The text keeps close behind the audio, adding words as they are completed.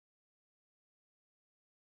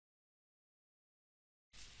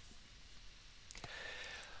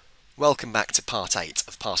Welcome back to part 8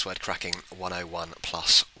 of Password Cracking 101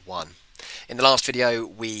 plus 1. In the last video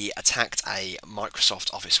we attacked a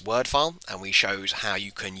Microsoft Office Word file and we showed how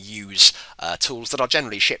you can use tools that are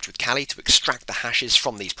generally shipped with Kali to extract the hashes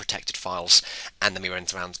from these protected files, and then we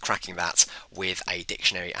went around cracking that with a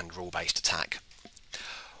dictionary and rule-based attack.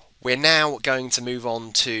 We're now going to move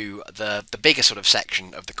on to the bigger sort of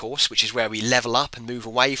section of the course, which is where we level up and move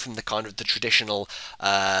away from the kind of the traditional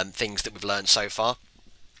things that we've learned so far.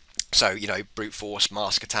 So, you know, brute force,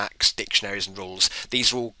 mask attacks, dictionaries and rules,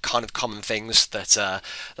 these are all kind of common things that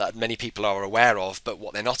many people are aware of, but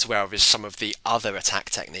what they're not aware of is some of the other attack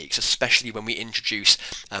techniques, especially when we introduce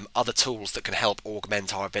other tools that can help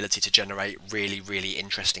augment our ability to generate really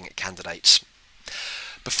interesting candidates.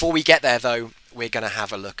 Before we get there though, we're going to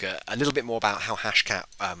have a look at a little bit more about how Hashcat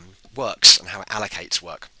works and how it allocates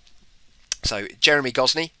work. So Jeremy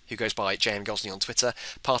Gosney, who goes by JM Gosney on Twitter,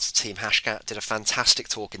 part of the team Hashcat, did a fantastic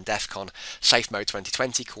talk in DEF CON Safe Mode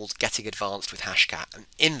 2020 called Getting Advanced with Hashcat, and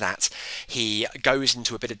in that he goes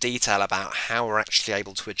into a bit of detail about how we're actually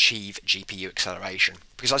able to achieve GPU acceleration.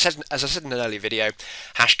 Because as I said in an earlier video,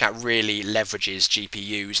 Hashcat really leverages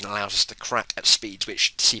GPUs and allows us to crack at speeds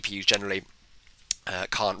which CPUs generally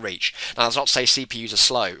can't reach. Now that's not to say CPUs are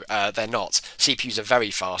slow, they're not. CPUs are very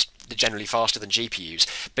fast, they're generally faster than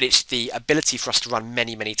GPUs, but it's the ability for us to run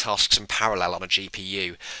many tasks in parallel on a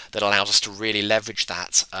GPU that allows us to really leverage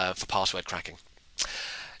that for password cracking.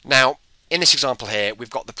 Now in this example here we've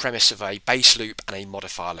got the premise of a base loop and a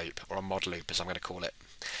modifier loop, or a mod loop as I'm going to call it.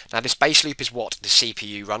 Now this base loop is what the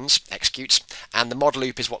CPU executes, and the mod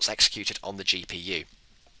loop is what's executed on the GPU.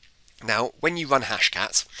 Now, when you run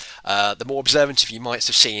Hashcat, the more observant of you might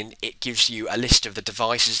have seen, it gives you a list of the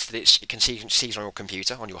devices that it can see on your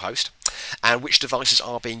computer, on your host, and which devices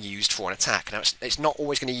are being used for an attack. Now, it's not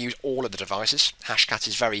always going to use all of the devices. Hashcat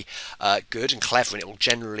is very good and clever, and it will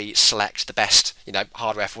generally select the best,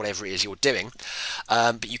 hardware for whatever it is you're doing.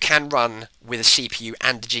 But you can run with a CPU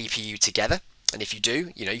and a GPU together. And if you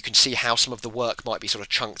do, you can see how some of the work might be sort of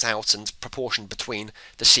chunked out and proportioned between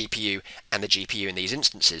the CPU and the GPU in these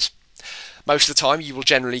instances. Most of the time you will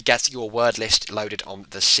generally get your word list loaded on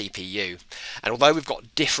the CPU, and although we've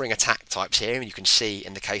got differing attack types here, and you can see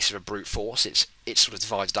in the case of a brute force it's sort of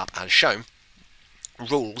divided up as shown,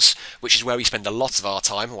 rules, which is where we spend a lot of our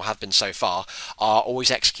time, or have been so far, are always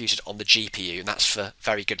executed on the GPU, and that's for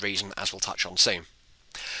very good reason, as we'll touch on soon.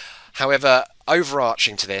 However,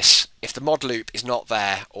 overarching to this, if the mod loop is not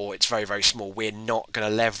there or it's very small, we're not going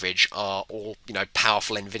to leverage our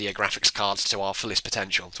powerful NVIDIA graphics cards to our fullest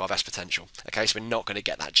potential, to our best potential. Okay, so we're not going to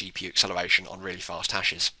get that GPU acceleration on really fast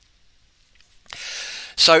hashes.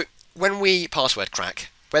 So when we password crack,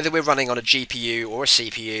 whether we're running on a GPU or a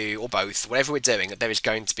CPU or both, whatever we're doing, there is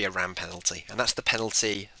going to be a RAM penalty, and that's the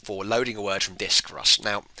penalty for loading a word from disk for us.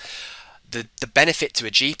 Now, the benefit to a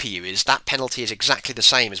GPU is that penalty is exactly the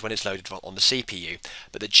same as when it's loaded on the CPU,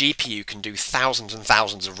 but the GPU can do thousands and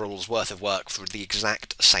thousands of rules worth of work for the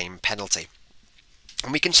exact same penalty.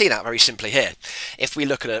 And we can see that very simply here. If we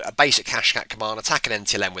look at a basic Hashcat command, attack an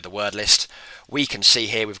NTLM with a word list, we can see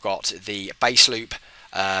here we've got the base loop,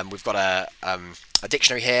 we've got a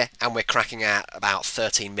dictionary here, and we're cracking at about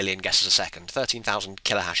 13 million guesses a second, 13,000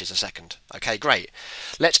 kilohashes a second. Okay, great.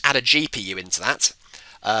 Let's add a GPU into that.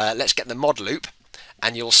 Let's get the mod loop,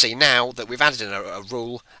 and you'll see now that we've added in a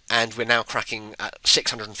rule, and we're now cracking at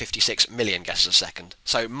 656 million guesses a second.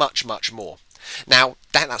 So much more. Now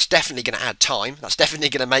that's definitely going to add time. That's definitely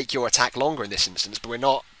going to make your attack longer in this instance. But we're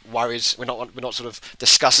not worried. We're not sort of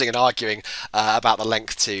discussing and arguing about the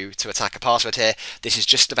length to attack a password here. This is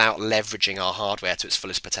just about leveraging our hardware to its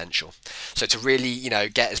fullest potential. So to really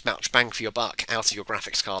get as much bang for your buck out of your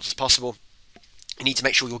graphics cards as possible, you need to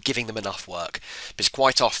make sure you're giving them enough work, because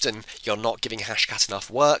quite often you're not giving Hashcat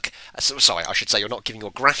enough work. Sorry, I should say you're not giving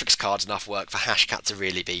your graphics cards enough work for Hashcat to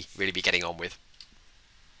really be getting on with.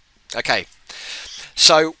 Okay,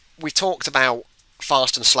 so we talked about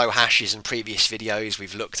fast and slow hashes in previous videos.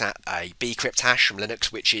 We've looked at a bcrypt hash from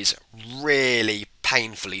Linux, which is really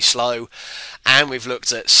painfully slow, and we've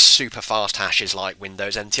looked at super fast hashes like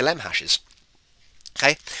Windows NTLM hashes.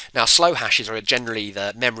 Okay, now slow hashes are generally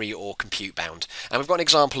the memory or compute bound, and we've got an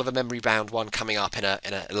example of a memory bound one coming up in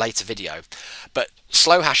a later video. But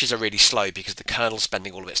slow hashes are really slow because the kernel's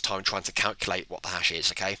spending all of its time trying to calculate what the hash is.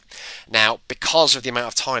 Okay, now because of the amount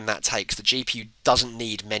of time that takes, the GPU doesn't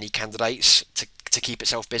need many candidates to keep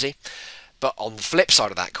itself busy. But on the flip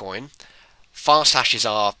side of that coin, fast hashes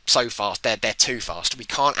are so fast, they're too fast. We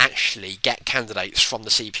can't actually get candidates from the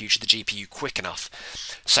CPU to the GPU quick enough.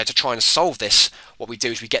 So to try and solve this, what we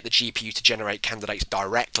do is we get the GPU to generate candidates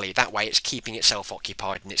directly. That way it's keeping itself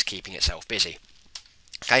occupied and it's keeping itself busy.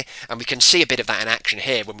 Okay, and we can see a bit of that in action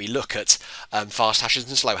here when we look at fast hashes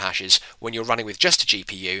and slow hashes when you're running with just a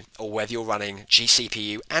GPU or whether you're running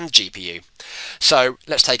CPU and GPU. So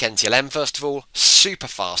let's take NTLM first of all, super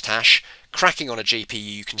fast hash, cracking on a GPU.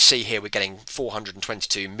 You can see here we're getting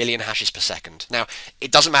 422 million hashes per second. Now,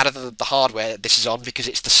 it doesn't matter the hardware this is on because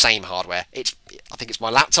it's the same hardware. I think it's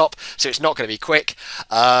my laptop, so it's not going to be quick,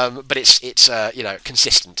 but it's you know,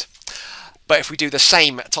 consistent. But if we do the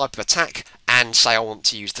same type of attack and say I want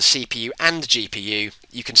to use the CPU and the GPU,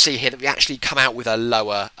 you can see here that we actually come out with a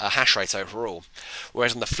lower hash rate overall.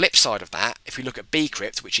 Whereas on the flip side of that, if we look at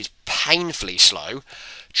bcrypt, which is painfully slow,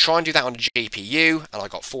 try and do that on a GPU, and I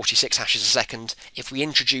got 46 hashes a second. If we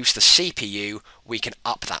introduce the CPU, we can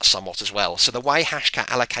up that somewhat as well. So the way Hashcat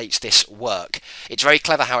allocates this work, it's very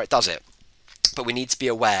clever how it does it. But we need to be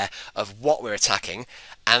aware of what we're attacking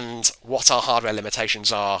and what our hardware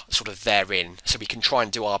limitations are sort of therein, so we can try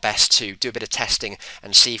and do our best to do a bit of testing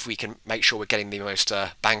and see if we can make sure we're getting the most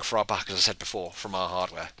bang for our buck, as I said before, from our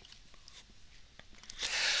hardware.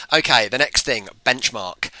 Okay, the next thing,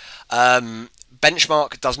 benchmark.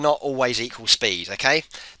 Benchmark does not always equal speed. Okay,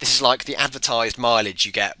 this is like the advertised mileage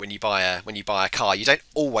you get when you buy a car. You don't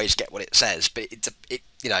always get what it says, but it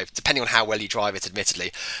you know, depending on how well you drive it,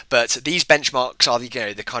 admittedly. But these benchmarks are the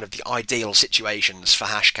kind of the ideal situations for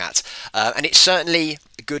Hashcat, and it's certainly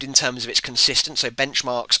good in terms of its consistency. So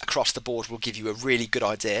benchmarks across the board will give you a really good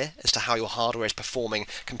idea as to how your hardware is performing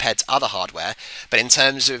compared to other hardware. But in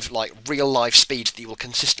terms of like real life speeds that you will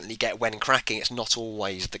consistently get when cracking, it's not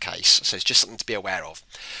always the case. So it's just something to be aware of.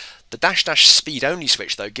 The -- speed only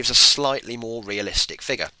switch though gives a slightly more realistic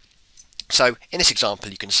figure. So in this example,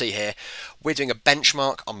 you can see here, we're doing a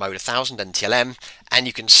benchmark on mode 1000 NTLM, and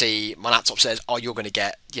you can see my laptop says, oh, you're going to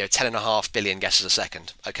get 10.5 billion guesses a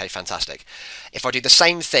second. Okay, fantastic. If I do the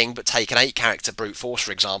same thing, but take an 8-character brute force,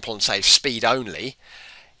 for example, and say speed only,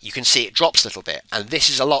 you can see it drops a little bit, and this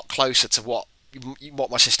is a lot closer to what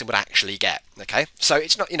my system would actually get. Okay, so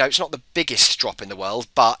it's not it's not the biggest drop in the world,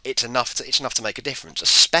 but it's enough to make a difference,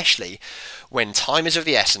 especially when time is of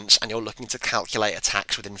the essence and you're looking to calculate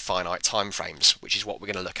attacks within finite time frames, which is what we're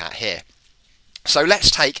going to look at here. So let's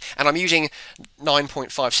take, and I'm using 9.56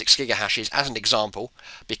 gigahashes as an example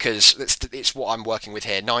because it's what I'm working with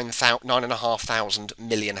here, 9,500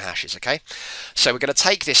 million hashes, okay? So we're going to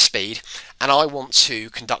take this speed, and I want to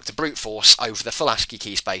conduct a brute force over the full ASCII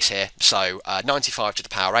key space here, so 95 to the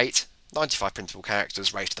power 8, 95 printable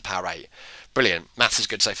characters raised to the power 8. Brilliant, maths is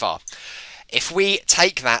good so far. If we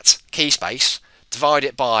take that key space, divide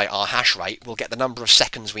it by our hash rate, we'll get the number of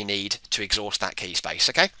seconds we need to exhaust that key space,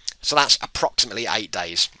 okay? So that's approximately 8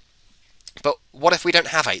 days. But what if we don't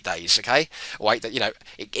have 8 days, okay? Or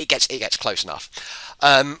it gets close enough.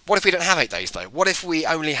 What if we don't have 8 days though? What if we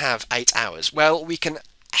only have 8 hours? Well, we can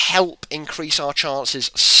help increase our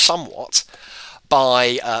chances somewhat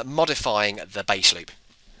by modifying the base loop.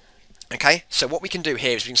 Okay, so what we can do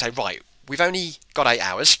here is we can say, right, we've only got 8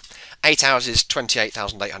 hours. 8 hours is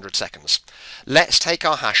 28,800 seconds. Let's take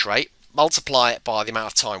our hash rate, multiply it by the amount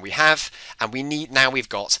of time we have, and we've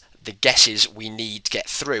got the guesses we need to get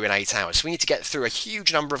through in 8 hours. So we need to get through a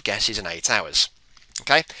huge number of guesses in 8 hours.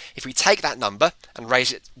 Okay, if we take that number and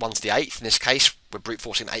raise it 1 to the 8th, in this case we're brute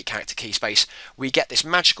forcing an 8-character key space, we get this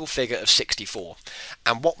magical figure of 64.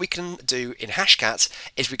 And what we can do in Hashcat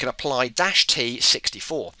is we can apply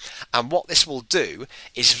 -T64. And what this will do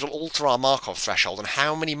is it will alter our Markov threshold and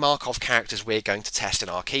how many Markov characters we're going to test in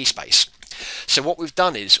our key space. So what we've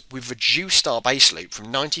done is we've reduced our base loop from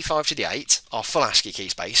 95 to the 8, our full ASCII key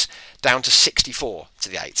space, down to 64 to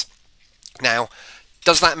the 8. Now,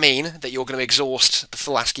 does that mean that you're going to exhaust the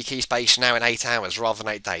full ASCII key space now in 8 hours rather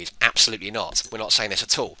than 8 days? Absolutely not. We're not saying this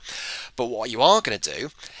at all. But what you are going to do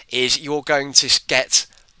is you're going to get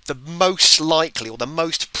the most likely or the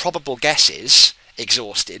most probable guesses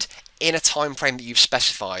exhausted in a time frame that you've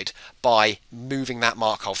specified by moving that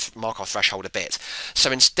Markov threshold a bit.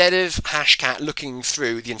 So instead of Hashcat looking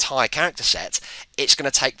through the entire character set, it's going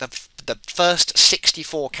to take the first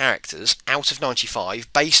 64 characters out of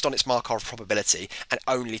 95 based on its Markov probability and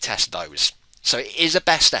only test those. So it is a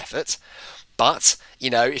best effort, but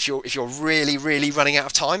if you're really running out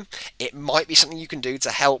of time, it might be something you can do to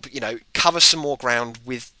help cover some more ground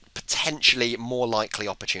with potentially more likely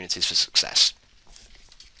opportunities for success.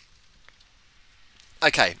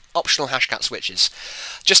 Okay, optional Hashcat switches.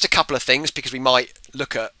 Just a couple of things because we might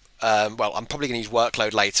look at well, I'm probably going to use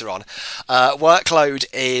workload later on. Workload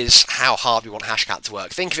is how hard we want Hashcat to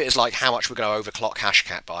work. Think of it as like how much we're going to overclock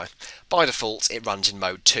Hashcat by. By default, it runs in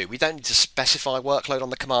mode 2. We don't need to specify workload on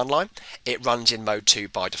the command line. It runs in mode 2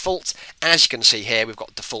 by default. As you can see here, we've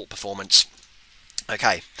got default performance.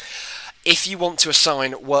 Okay. If you want to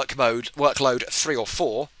assign workload 3 or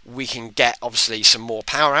 4, we can get obviously some more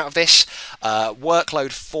power out of this.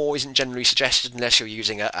 Workload 4 isn't generally suggested unless you're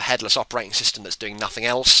using a headless operating system that's doing nothing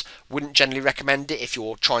else. Wouldn't generally recommend it if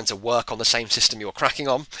you're trying to work on the same system you're cracking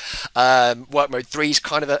on. Work mode 3 is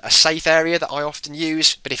kind of a safe area that I often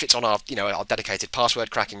use, but if it's on our our dedicated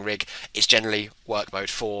password cracking rig, it's generally work mode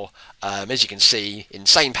 4. As you can see,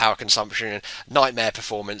 insane power consumption, nightmare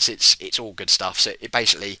performance. It's all good stuff. So it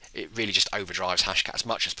really just overdrives Hashcat as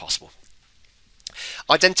much as possible.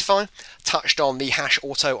 Identify, touched on the hash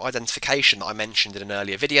auto identification that I mentioned in an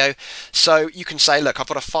earlier video. So you can say, look, I've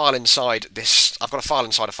got a file inside this. I've got a file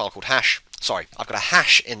inside a file called hash. Sorry, I've got a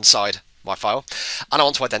hash inside my file, and I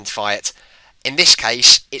want to identify it. In this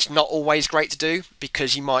case, it's not always great to do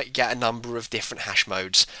because you might get a number of different hash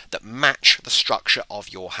modes that match the structure of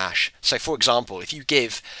your hash. So for example, if you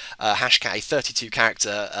give Hashcat a 32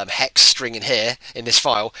 character hex string in here, in this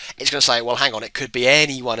file, it's going to say, well, hang on, it could be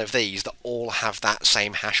any one of these that all have that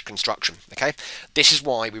same hash construction. Okay, this is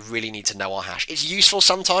why we really need to know our hash. It's useful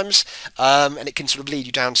sometimes, and it can sort of lead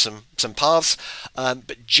you down some paths,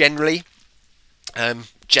 but generally,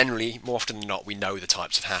 more often than not, we know the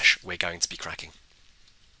types of hash we're going to be cracking.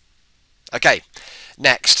 Okay,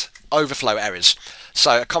 next, overflow errors.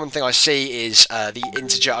 So a common thing I see is the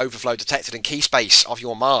integer overflow detected in key space of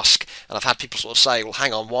your mask, and I've had people sort of say, well,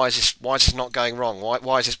 hang on, why is this not going wrong?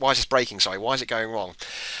 Why is this breaking? Sorry, why is it going wrong?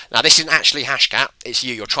 Now this isn't actually Hashcat. It's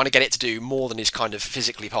you're trying to get it to do more than is kind of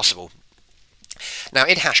physically possible. Now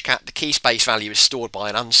in Hashcat, the key space value is stored by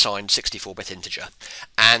an unsigned 64-bit integer,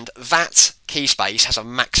 and that key space has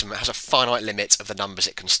a finite limit of the numbers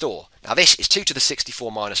it can store. Now this is 2 to the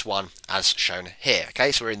 64 minus 1 as shown here.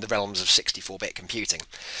 Okay, so we're in the realms of 64-bit computing.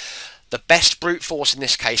 The best brute force in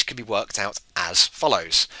this case could be worked out as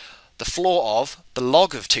follows. The floor of the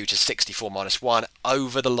log of 2 to 64 minus 1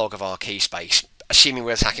 over the log of our key space. Assuming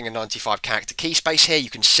we're attacking a 95 character key space here, you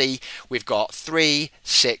can see we've got 3,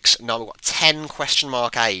 6, 9, we've got 10 question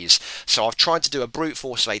mark A's. So I've tried to do a brute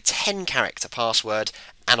force of a 10 character password,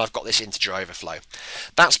 and I've got this integer overflow.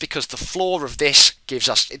 That's because the floor of this gives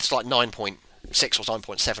us, it's like 9.6 or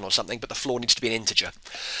 9.7 or something, but the floor needs to be an integer.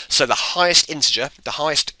 So the highest integer, the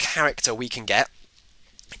highest character we can get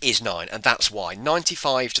is 9, and that's why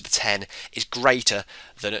 95 to the 10 is greater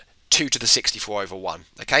than 2 to the 64 over 1.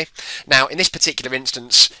 Okay, now in this particular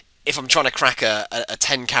instance, if I'm trying to crack a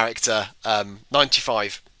 10 character a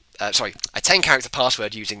 10 character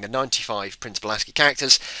password using the 95 printable ASCII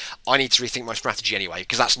characters, I need to rethink my strategy anyway,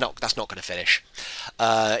 because that's not going to finish.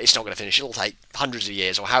 It's not going to finish. It'll take hundreds of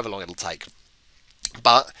years or however long it'll take.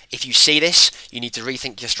 But if you see this, you need to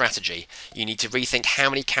rethink your strategy. You need to rethink how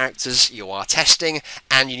many characters you are testing,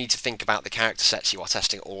 and you need to think about the character sets you are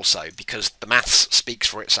testing also, because the maths speaks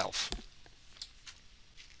for itself.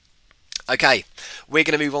 Okay, we're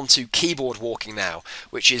going to move on to keyboard walking now,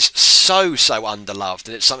 which is so underloved,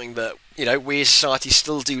 and it's something that we as society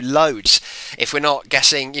still do loads. If we're not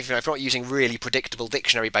guessing, if we're not using really predictable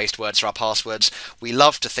dictionary-based words for our passwords, we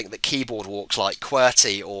love to think that keyboard walks like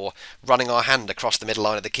QWERTY or running our hand across the middle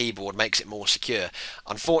line of the keyboard makes it more secure.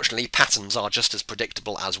 Unfortunately, patterns are just as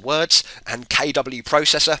predictable as words, and KW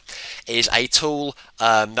Processor is a tool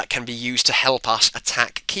that can be used to help us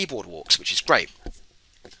attack keyboard walks, which is great.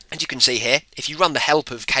 As you can see here, if you run the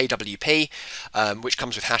help of KWP, which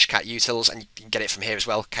comes with Hashcat utils, and you can get it from here as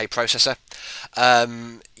well, KProcessor,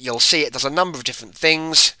 you'll see it does a number of different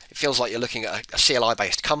things. It feels like you're looking at a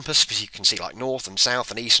CLI-based compass, because you can see like north and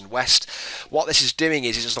south and east and west. What this is doing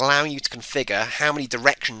is it's allowing you to configure how many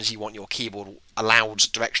directions you want your keyboard, allowed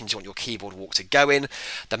directions you want your keyboard walk to go in,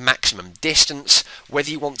 the maximum distance,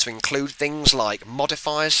 whether you want to include things like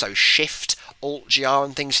modifiers, so Shift, Alt-GR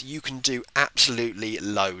and things. You can do absolutely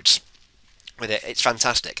loads with it. It's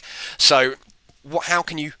fantastic. So how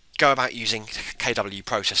can you go about using KW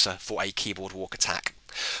Processor for a keyboard walk attack?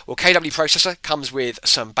 Well, KW Processor comes with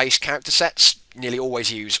some base character sets. Nearly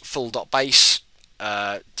always use full.base.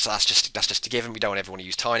 So that's just a given. We don't ever want to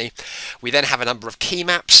use tiny. We then have a number of key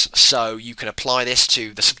maps, so you can apply this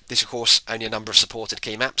to this of course only a number of supported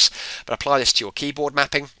key maps, but apply this to your keyboard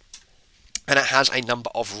mapping. And it has a number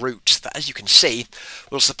of routes that, as you can see,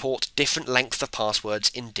 will support different lengths of passwords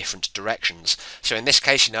in different directions. So in this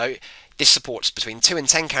case, This supports between 2 and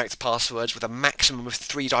 10 character passwords with a maximum of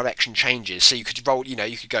 3 direction changes. So you could roll,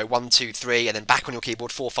 you could go 1, 2, 3, and then back on your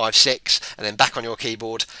keyboard 4, 5, 6, and then back on your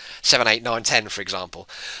keyboard 7, 8, 9, 10, for example.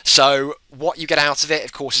 So what you get out of it,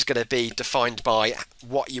 of course, is going to be defined by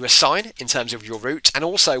what you assign in terms of your root, and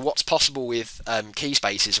also what's possible with key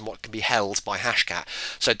spaces and what can be held by Hashcat.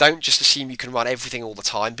 So don't just assume you can run everything all the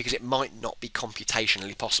time, because it might not be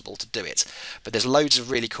computationally possible to do it. But there's loads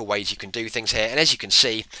of really cool ways you can do things here, and as you can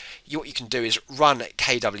see, what you can do is run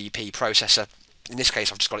KWP processor. In this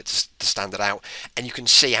case, I've just got it to standard out, and you can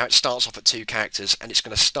see how it starts off at 2 characters, and it's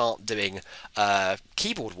going to start doing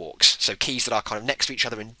keyboard walks, so keys that are kind of next to each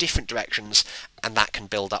other in different directions, and that can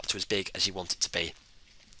build up to as big as you want it to be.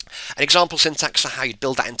 An example syntax for how you'd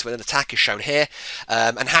build that into an attack is shown here,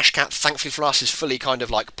 and Hashcat, thankfully for us, is fully kind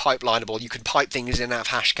of like pipelinable. You can pipe things in and out of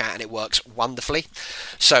Hashcat and it works wonderfully.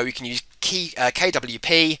 So you can use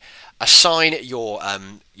KWP, assign your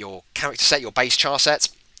character set, your base char set,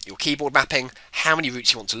 your keyboard mapping, how many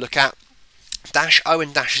routes you want to look at. -0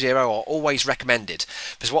 and -0 are always recommended,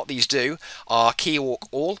 because what these do are key walk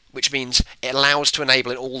all, which means it allows to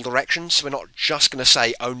enable in all directions, so we're not just going to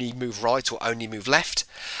say only move right or only move left.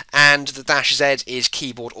 And the -Z is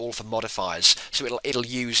keyboard all for modifiers, so it'll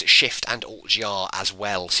use shift and alt GR as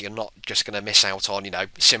well, so you're not just going to miss out on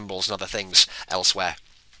symbols and other things elsewhere.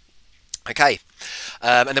 Okay,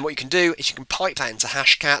 and then what you can do is you can pipe that into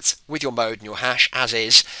Hashcat with your mode and your hash as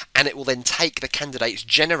is, and it will then take the candidates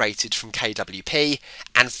generated from KWP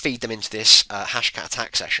and feed them into this Hashcat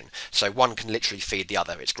attack session. So one can literally feed the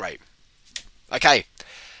other. It's great. Okay,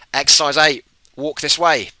 exercise 8, walk this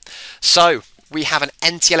way. So we have an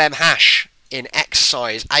NTLM hash in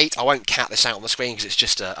exercise 8. I won't cat this out on the screen because it's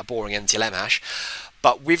just a boring NTLM hash.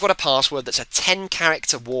 But we've got a password that's a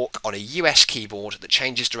 10-character walk on a US keyboard that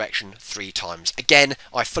changes direction 3 times. Again,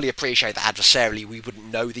 I fully appreciate that adversarially we wouldn't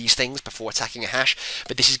know these things before attacking a hash,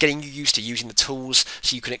 but this is getting you used to using the tools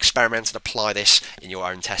so you can experiment and apply this in your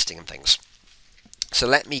own testing and things. So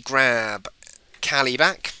let me grab Kali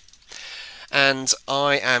back, and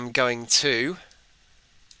I am going to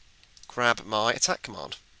grab my attack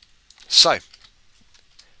command. So,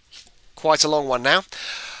 quite a long one now.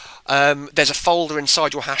 There's a folder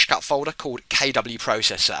inside your Hashcat folder called KW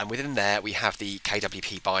Processor, and within there we have the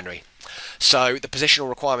KWP binary. So the positional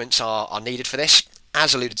requirements are needed for this.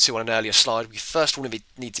 As alluded to on an earlier slide, we first want to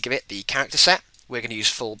need to give it the character set. We're going to use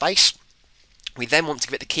full base. We then want to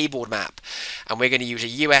give it the keyboard map, and we're going to use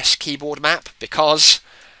a US keyboard map because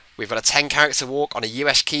we've got a 10-character walk on a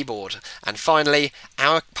US keyboard. And finally,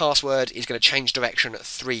 our password is going to change direction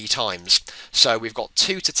 3 times. So we've got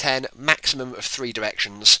 2 to 10, maximum of 3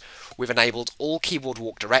 directions. We've enabled all keyboard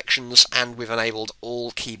walk directions, and we've enabled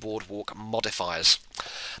all keyboard walk modifiers.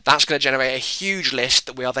 That's going to generate a huge list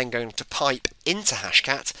that we are then going to pipe into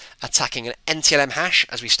Hashcat, attacking an NTLM hash,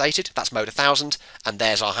 as we stated. That's mode 1000, and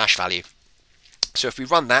there's our hash value. So if we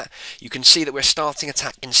run that, you can see that we're starting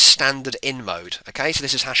attack in standard in mode. Okay, so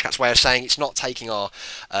this is Hashcat's way of saying it's not taking our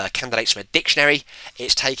candidates from a dictionary,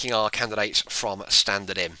 it's taking our candidates from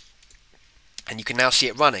standard in. And you can now see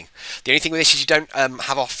it running. The only thing with this is you don't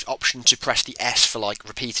have option to press the S for like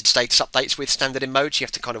repeated status updates with standard in mode, so you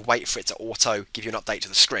have to kind of wait for it to auto give you an update to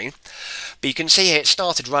the screen. But you can see here it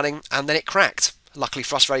started running and then it cracked. Luckily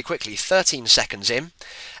for us, very quickly, 13 seconds in,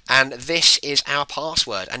 and this is our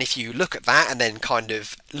password. And if you look at that and then kind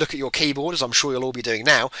of look at your keyboard, as I'm sure you'll all be doing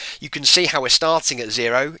now, you can see how we're starting at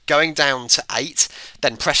 0, going down to 8,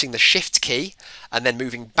 then pressing the shift key, and then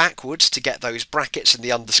moving backwards to get those brackets and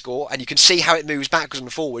the underscore, and you can see how it moves backwards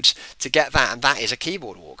and forwards to get that, and that is a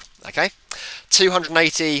keyboard walk. Okay,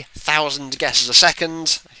 280,000 guesses a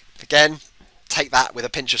second. Again, take that with a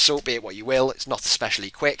pinch of salt, be it what you will. It's not especially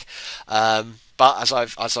quick. But as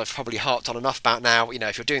I've probably harped on enough about now,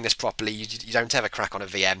 if you're doing this properly, you don't ever crack on a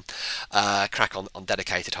VM, crack on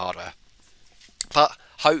dedicated hardware. But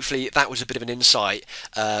hopefully that was a bit of an insight,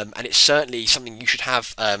 and it's certainly something you should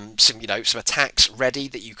have some attacks ready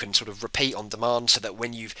that you can sort of repeat on demand, so that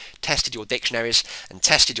when you've tested your dictionaries and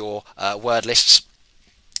tested your word lists,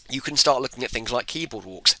 you can start looking at things like keyboard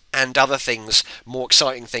walks and other things, more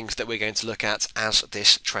exciting things that we're going to look at as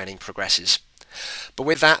this training progresses. But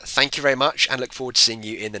with that, thank you very much, and look forward to seeing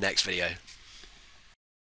you in the next video.